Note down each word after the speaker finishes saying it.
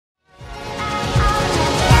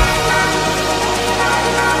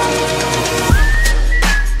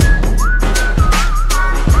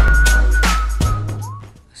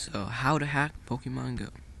how to hack Pokemon Go.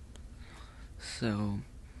 So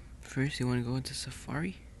first you want to go into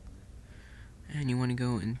Safari and you want to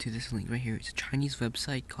go into this link right here. It's a Chinese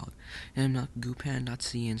website called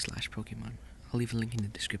m.gupan.cn/Pokemon. I'll leave a link in the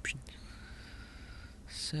description.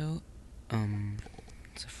 So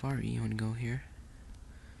Safari, you want to go here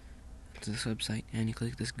to this website and you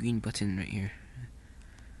click this green button right here,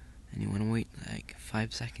 and you want to wait like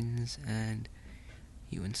 5 seconds and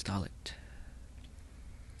you install it.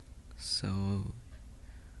 So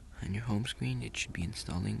on your home screen it should be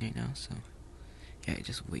installing right now, so yeah,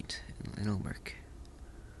 just wait, it'll work.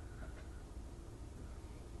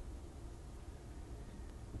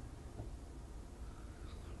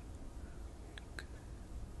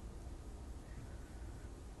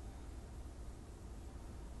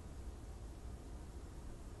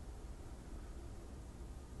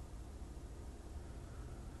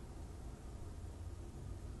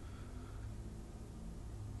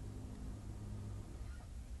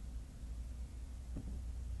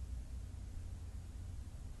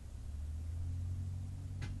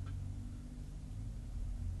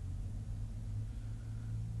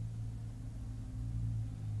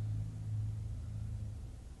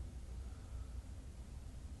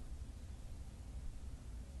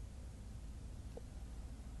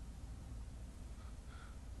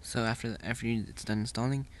 So after it's done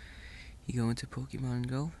installing, you go into Pokemon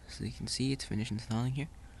Go, so you can see it's finished installing here.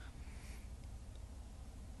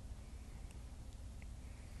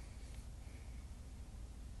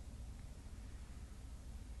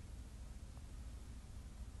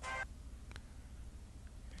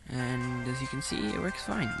 And as you can see, it works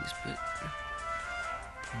fine. You just put a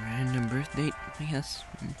random birth date, I guess,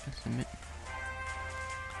 and press submit.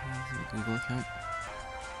 Google account.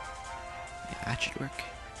 Yeah, that should work.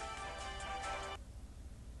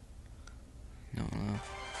 No.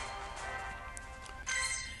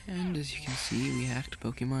 And as you can see, we hacked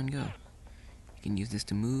Pokemon Go. You can use this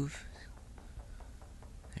to move.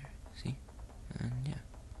 There, see? And yeah.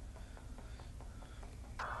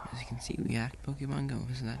 As you can see, we hacked Pokemon Go.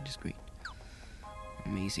 Isn't that just great?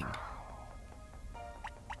 Amazing.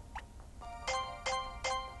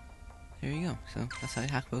 There you go. So that's how you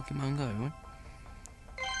hack Pokemon Go, everyone.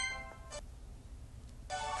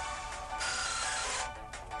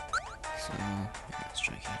 So yeah, let's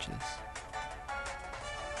try to catch this.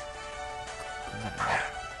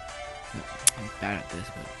 I'm bad at this,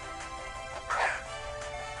 but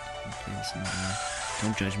I'm playing this in the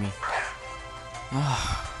don't judge me.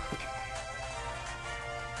 Oh.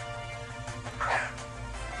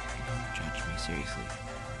 Don't judge me, seriously.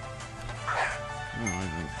 Oh, I know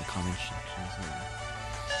the comment sections.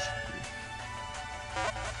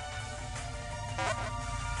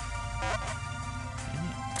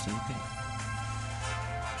 Yeah, it's okay.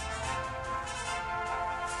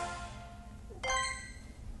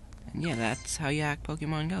 And yeah, that's how you hack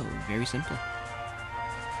Pokemon Go. Very simple.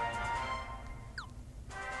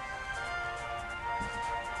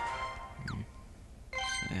 So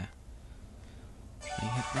yeah. Can I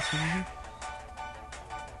hit this one here?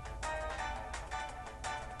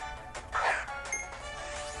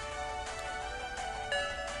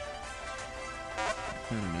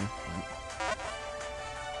 I don't know.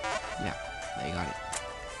 Yeah, they got it.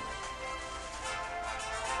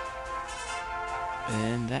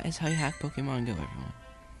 And that is how you hack Pokemon Go, everyone.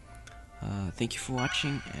 Thank you for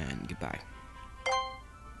watching, and goodbye.